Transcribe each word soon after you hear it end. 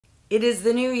It is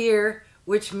the new year,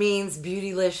 which means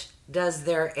Beautylish does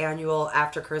their annual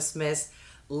after Christmas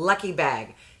Lucky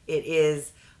Bag. It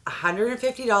is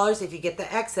 $150 if you get the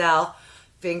XL.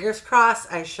 Fingers crossed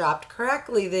I shopped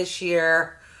correctly this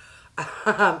year.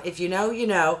 If you know, you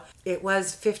know. It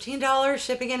was $15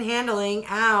 shipping and handling.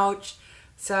 Ouch.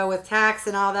 So with tax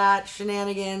and all that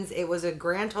shenanigans, it was a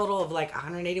grand total of like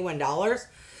 $181.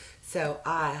 So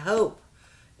I hope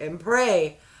and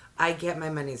pray I get my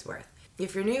money's worth.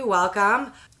 If you're new,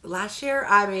 welcome. Last year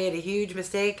I made a huge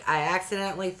mistake. I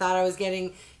accidentally thought I was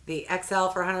getting the XL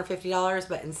for $150,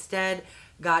 but instead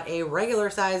got a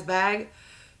regular size bag,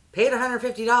 paid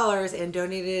 $150 and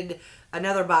donated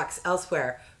another box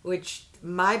elsewhere, which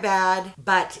my bad,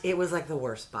 but it was like the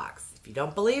worst box. If you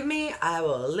don't believe me, I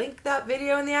will link that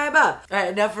video in the eye above. All right,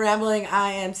 enough rambling.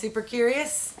 I am super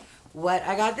curious what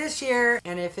I got this year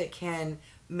and if it can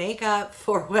make up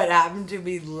for what happened to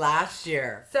me last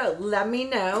year. So let me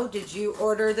know, did you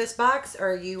order this box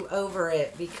or are you over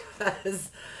it? Because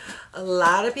a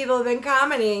lot of people have been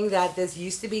commenting that this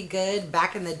used to be good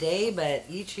back in the day, but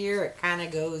each year it kind of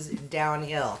goes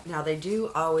downhill. Now they do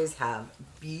always have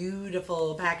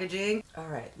beautiful packaging. All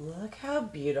right, look how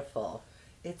beautiful.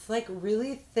 It's like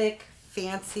really thick,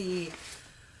 fancy,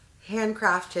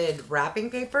 handcrafted wrapping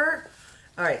paper.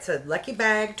 All right, so Lucky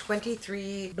Bag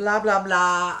 23, blah, blah,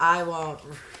 blah. I won't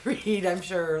read. I'm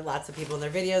sure lots of people in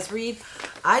their videos read.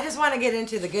 I just want to get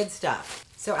into the good stuff.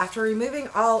 So after removing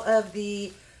all of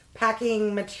the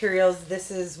packing materials, this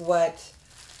is what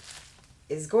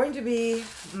is going to be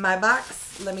my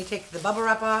box. Let me take the bubble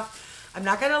wrap off. I'm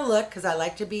not going to look because I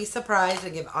like to be surprised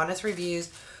and give honest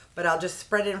reviews, but I'll just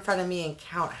spread it in front of me and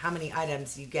count how many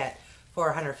items you get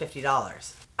for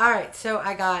 $150. All right, so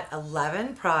I got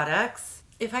 11 products.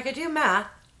 If I could do math,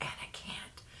 and I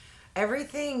can't,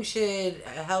 everything should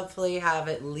hopefully have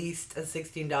at least a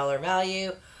 $16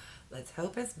 value. Let's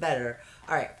hope it's better.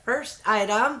 All right, first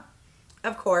item,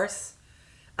 of course.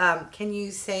 Can you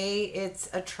say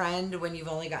it's a trend when you've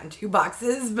only gotten 2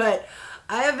 boxes? But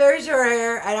I have very short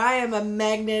hair, and I am a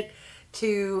magnet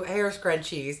to hair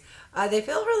scrunchies. They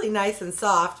feel really nice and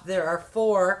soft. There are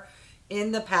 4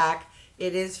 in the pack.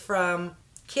 It is from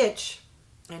Kitsch,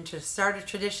 and to start a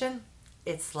tradition,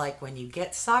 it's like when you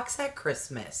get socks at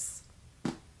Christmas.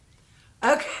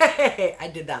 Okay, I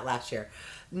did that last year.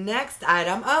 Next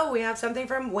item, oh, we have something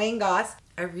from Goss.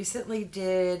 I recently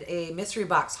did a mystery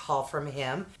box haul from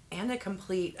him and a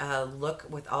complete look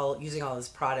with using all his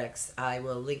products. I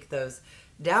will link those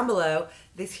down below.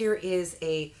 This here is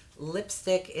a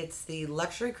lipstick. It's the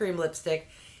Luxury Cream Lipstick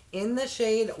in the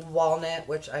shade Walnut,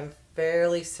 which I'm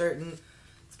fairly certain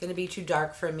it's going to be too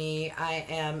dark for me. I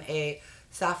am a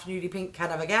soft nudie pink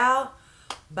kind of a gal,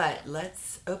 but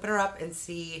let's open her up and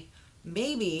see.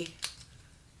 Maybe,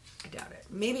 I doubt it,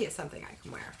 maybe it's something I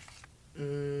can wear.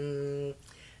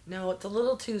 No, it's a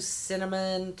little too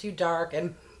cinnamon, too dark,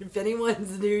 and if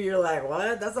anyone's new, you're like,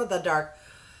 what? That's not that dark.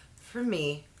 For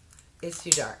me, it's too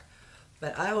dark.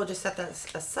 But I will just set that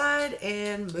aside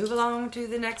and move along to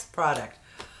the next product.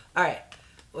 All right,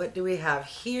 what do we have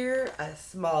here? A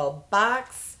small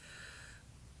box.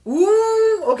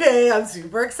 Ooh, okay, I'm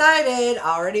super excited.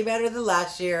 Already better than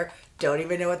last year. Don't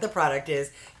even know what the product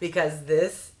is because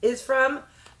this is from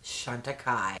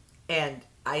Chantecaille. And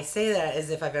I say that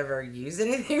as if I've ever used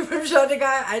anything from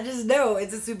Chantecaille. I just know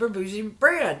it's a super bougie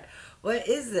brand. What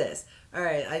is this? All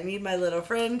right, I need my little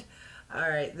friend. All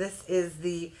right, this is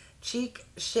the cheek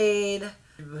shade,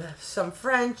 some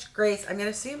French Grace. I'm going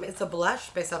to assume it's a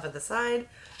blush based off of the side.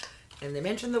 And they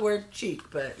mentioned the word cheek,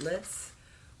 but let's...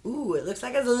 Ooh, it looks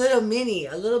like it's a little mini,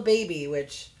 a little baby,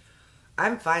 which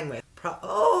I'm fine with.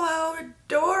 Oh, how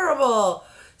adorable.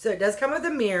 So it does come with a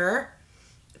mirror.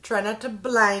 Try not to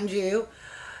blind you.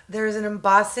 There's an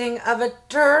embossing of a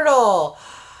turtle.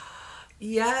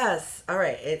 Yes. All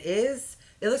right, it is.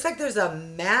 It looks like there's a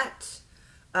matte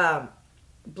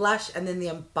blush, and then the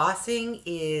embossing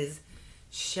is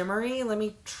shimmery. Let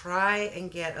me try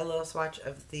and get a little swatch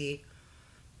of the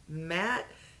matte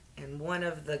and one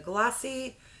of the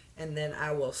glossy, and then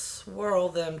I will swirl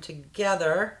them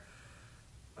together.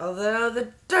 Although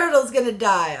the turtle's gonna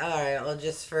die. All right, well,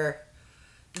 just for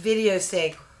video's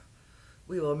sake,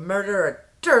 we will murder a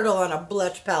turtle on a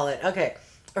blush palette. Okay,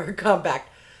 or compact.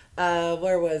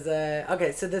 Where was I?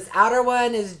 Okay, so this outer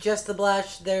one is just the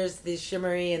blush. There's the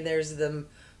shimmery and there's them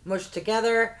mushed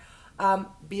together.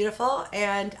 Beautiful,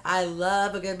 and I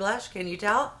love a good blush. Can you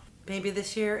tell? Maybe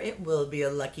this year it will be a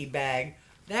lucky bag.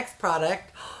 Next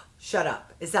product, shut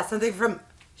up. Is that something from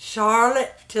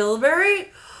Charlotte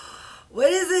Tilbury? What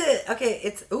is it? Okay,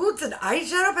 it's an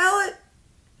eyeshadow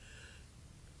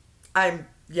palette.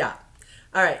 Yeah.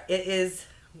 All right, it is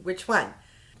Which one?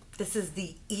 This is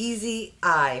the Easy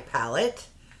Eye palette.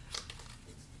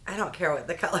 I don't care what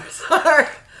the colors are.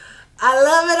 I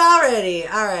love it already.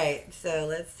 All right, so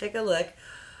let's take a look.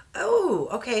 Oh,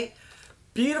 okay.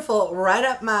 Beautiful, right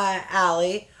up my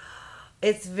alley.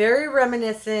 It's very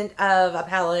reminiscent of a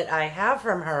palette I have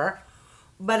from her,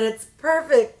 but it's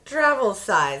perfect travel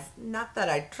size. Not that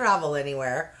I travel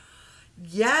anywhere.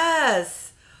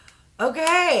 Yes.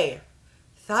 Okay.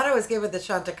 Thought I was good with the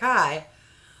Chantecaille.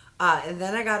 And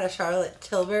then I got a Charlotte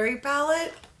Tilbury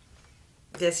palette.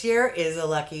 This year is a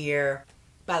lucky year.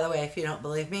 By the way, if you don't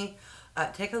believe me,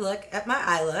 take a look at my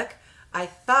eye look. I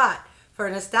thought, for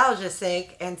nostalgia's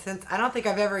sake, and since I don't think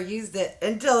I've ever used it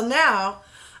until now,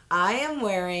 I am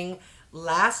wearing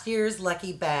last year's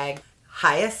Lucky Bag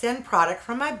highest end product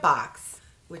from my box,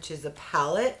 which is a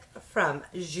palette from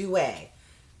Jouer.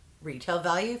 Retail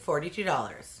value,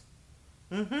 $42.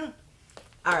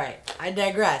 All right, I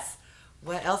digress.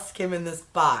 What else came in this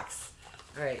box?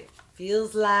 All right,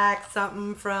 feels like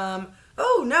something from,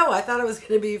 oh no, I thought it was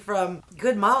going to be from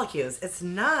Good Molecules. It's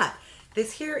not.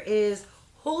 This here is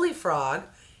HoliFrog,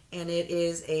 and it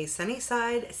is a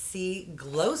Sunnyside Sea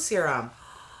Glow Serum.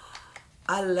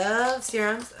 I love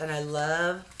serums, and I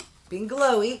love being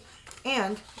glowy,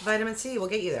 and vitamin C will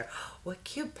get you there. What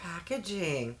cute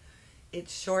packaging.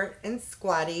 It's short and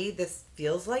squatty. This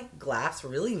feels like glass,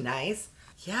 really nice.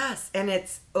 Yes, and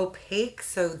it's opaque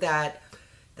so that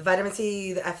the vitamin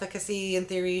C, the efficacy in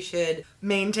theory should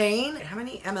maintain. How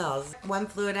many mLs? 1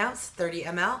 fluid ounce, 30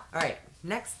 ml. All right,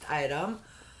 next item.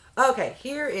 Okay,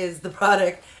 here is the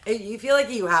product. You feel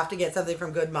like you have to get something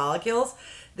from Good Molecules.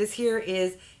 This here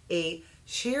is a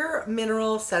sheer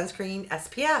mineral sunscreen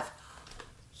SPF.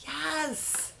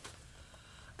 Yes.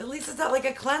 At least it's not like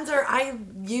a cleanser. I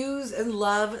use and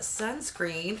love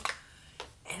sunscreen.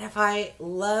 And if I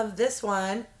love this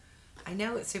one, I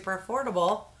know it's super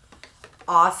affordable.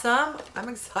 Awesome. I'm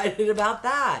excited about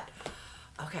that.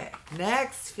 Okay,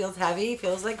 next. Feels heavy.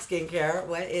 Feels like skincare.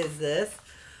 What is this?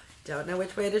 Don't know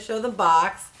which way to show the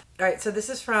box. All right, so this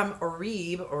is from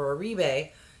Oribe or Oribe.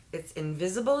 It's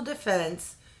Invisible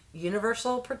Defense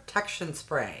Universal Protection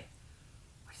Spray.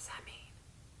 What does that mean?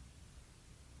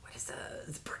 What is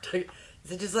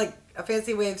is it just like a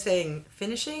fancy way of saying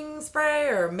finishing spray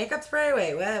or makeup spray?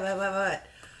 Wait, what?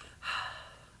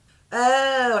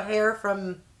 Oh, hair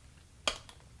from...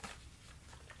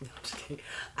 No, I'm just kidding.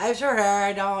 I have short hair.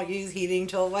 I don't use heating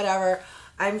tool, whatever.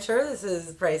 I'm sure this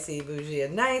is pricey, bougie,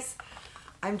 and nice.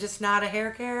 I'm just not a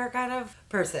hair care kind of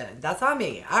person. That's on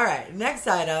me. All right, next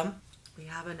item. We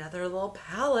have another little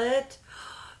palette.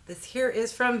 This here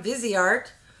is from Viseart.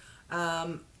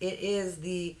 It is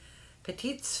the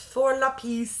Petits for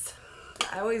Lapis.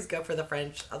 I always go for the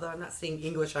French, although I'm not seeing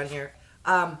English on here.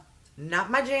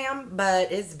 Not my jam,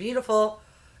 but it's beautiful.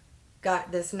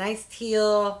 Got this nice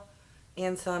teal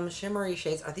and some shimmery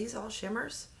shades. Are these all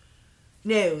shimmers?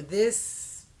 No,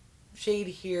 this shade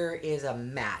here is a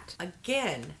matte.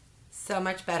 Again, so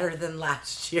much better than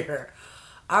last year.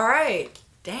 All right,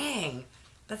 dang.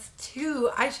 That's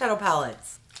 2 eyeshadow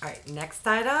palettes. All right, next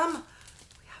item.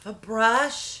 We have a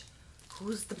brush.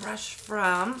 Who's the brush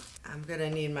from? I'm gonna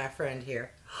need my friend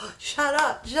here. Shut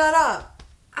up, shut up.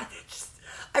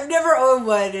 I've never owned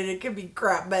one and it could be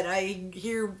crap, but I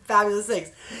hear fabulous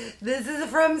things. This is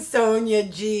from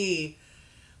Sonja G.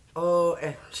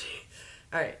 OMG.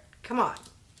 All right, come on.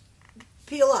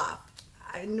 Peel off.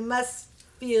 I must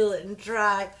feel it and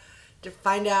try to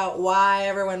find out why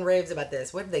everyone raves about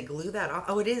this. What did they glue that on?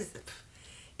 Oh, it is.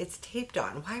 It's taped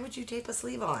on. Why would you tape a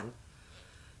sleeve on?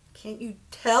 Can't you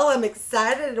tell I'm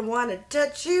excited and want to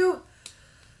touch you?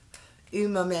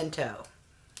 Un momento.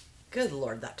 Good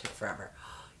Lord, that took forever.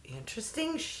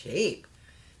 Interesting shape.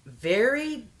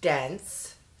 Very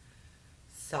dense.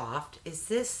 Soft. Is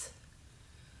this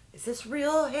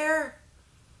real hair?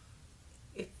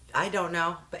 I don't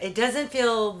know. But it doesn't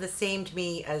feel the same to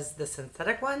me as the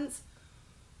synthetic ones.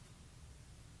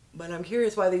 But I'm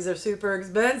curious why these are super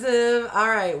expensive. All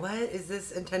right, what is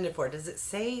this intended for? Does it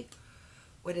say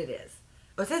what it is?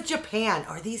 Oh, it says Japan.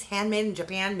 Are these handmade in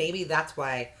Japan? Maybe that's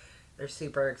why they're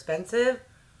super expensive.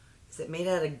 Is it made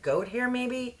out of goat hair,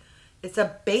 maybe? It's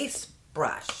a base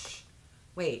brush.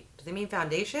 Wait, do they mean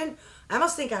foundation? I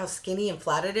almost think how skinny and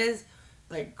flat it is.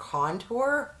 Like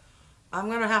contour. I'm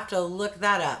going to have to look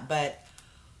that up. But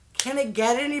can it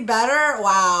get any better?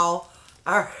 Wow.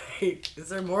 All right. Is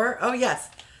there more? Oh, yes.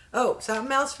 Oh,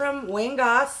 something else from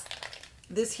Goss.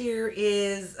 This here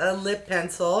is a lip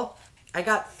pencil. I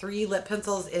got 3 lip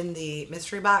pencils in the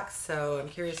mystery box, so I'm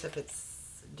curious if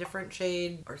it's a different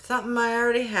shade or something I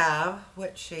already have.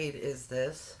 What shade is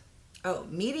this? Oh,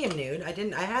 medium nude.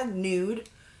 I had nude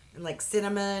and like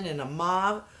cinnamon and a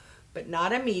mauve, but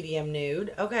not a medium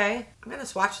nude. Okay, I'm gonna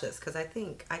swatch this because I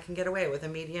think I can get away with a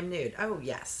medium nude. Oh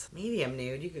yes, medium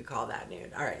nude, you could call that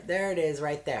nude. All right, there it is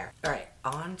right there. All right,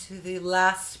 on to the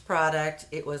last product.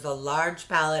 It was a large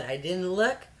palette. I didn't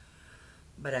look,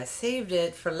 but I saved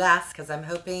it for last because I'm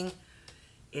hoping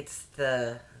it's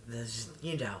the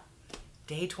you know,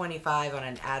 day 25 on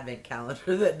an advent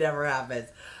calendar that never happens.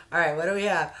 All right, what do we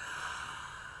have?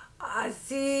 I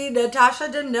see Natasha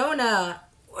Denona.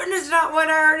 When is not one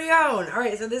I already own. All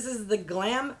right, so this is the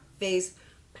Glam Face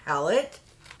Palette.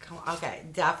 Okay,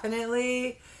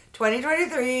 definitely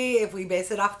 2023, if we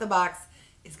base it off the box,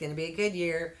 it's going to be a good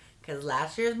year because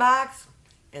last year's box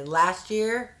and last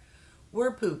year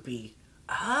were poopy.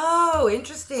 Oh,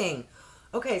 interesting.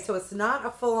 Okay, so it's not a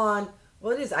full-on,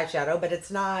 well, it is eyeshadow, but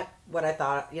it's not what I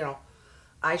thought, you know,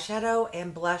 eyeshadow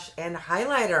and blush and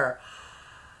highlighter.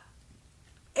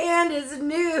 And it's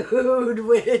nude,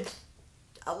 which,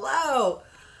 hello.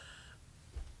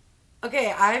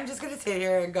 Okay, I'm just going to sit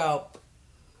here and go,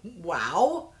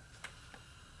 wow.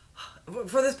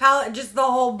 For this palette, just the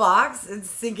whole box, it's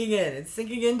sinking in. It's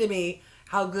sinking into me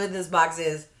how good this box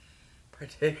is,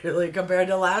 particularly compared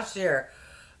to last year.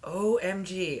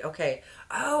 OMG. Okay.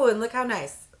 Oh, and look how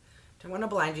nice. Don't want to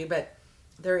blind you, but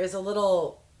there is a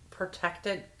little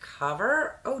protected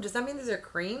cover. Oh, does that mean these are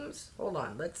creams? Hold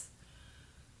on. Let's...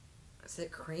 Is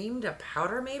it cream to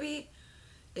powder, maybe?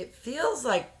 It feels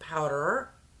like powder.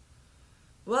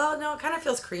 Well, no, it kind of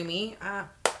feels creamy. I'm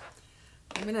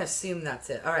going to assume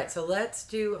that's it. All right, so let's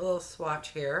do a little swatch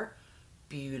here.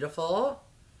 Beautiful.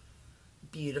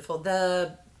 Beautiful.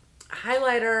 The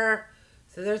highlighter...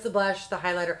 So there's the blush, the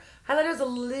highlighter. Highlighter's a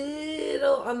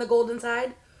little on the golden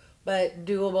side, but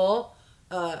doable.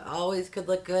 Always could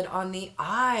look good on the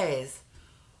eyes.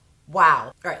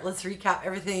 Wow. All right, let's recap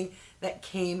everything that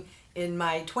came in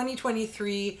my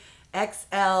 2023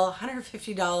 XL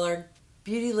 $150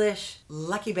 Beautylish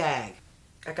Lucky Bag.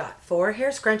 I got 4 hair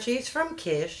scrunchies from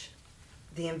Kitsch,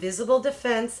 the Invisible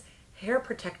Defense Hair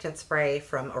Protectant Spray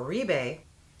from Oribe,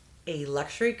 a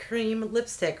luxury cream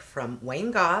lipstick from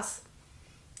Goss,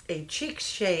 a cheek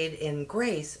shade in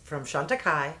Grace from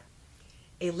Chantecaille,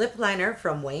 a lip liner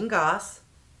from Goss,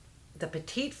 the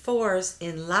Petite Fours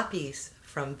in Lapis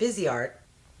from Viseart,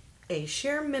 a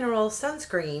sheer mineral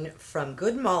sunscreen from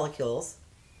Good Molecules,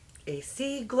 a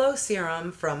Sea Glow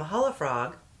Serum from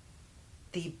HoliFrog,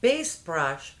 the base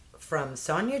brush from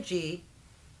Sonja,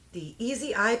 the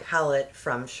Easy Eye Palette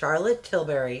from Charlotte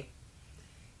Tilbury,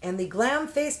 and the Glam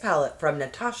Face Palette from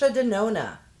Natasha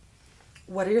Denona.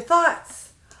 What are your thoughts?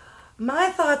 My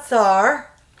thoughts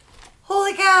are,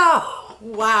 holy cow!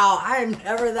 Wow, I'm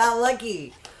never that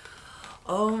lucky.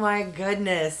 Oh my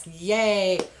goodness,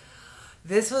 yay.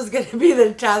 This was going to be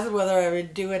the test whether I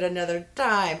would do it another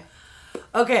time.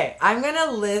 Okay, I'm going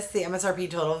to list the MSRP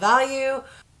total value,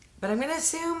 but I'm going to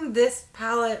assume this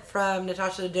palette from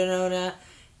Natasha Denona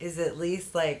is at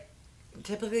least like,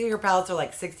 typically your palettes are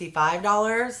like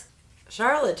 $65.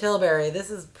 Charlotte Tilbury,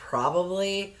 this is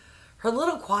probably, her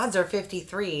little quads are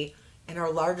 $53 and her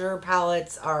larger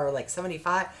palettes are like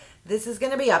 $75. This is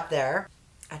going to be up there.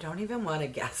 I don't even want to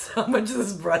guess how much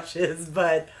this brush is,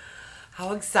 but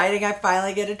how exciting I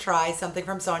finally get to try something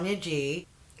from Sonja.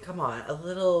 Come on, a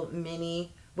little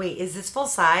mini. Wait, is this full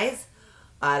size?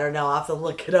 I don't know. I'll have to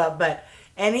look it up, but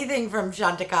anything from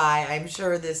Chantecaille, I'm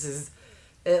sure this is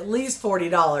at least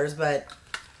 $40, but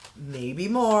maybe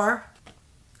more.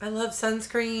 I love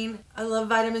sunscreen. I love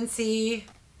vitamin C.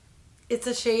 It's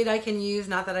a shade I can use.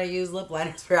 Not that I use lip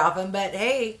liners very often, but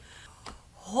hey,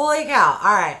 holy cow.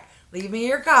 All right, leave me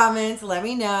your comments. Let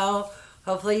me know.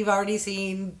 Hopefully you've already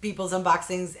seen people's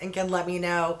unboxings and can let me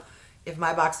know if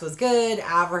my box was good,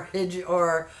 average,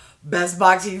 or best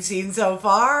box you've seen so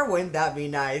far. Wouldn't that be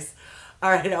nice?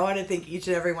 All right, I want to thank each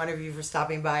and every one of you for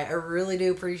stopping by. I really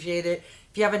do appreciate it.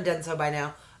 If you haven't done so by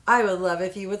now, I would love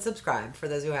if you would subscribe. For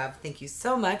those who have, thank you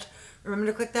so much. Remember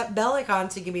to click that bell icon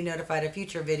so you can be notified of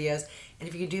future videos. And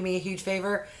if you could do me a huge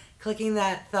favor, clicking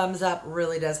that thumbs up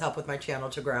really does help with my channel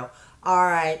to grow. All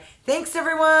right. Thanks,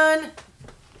 everyone.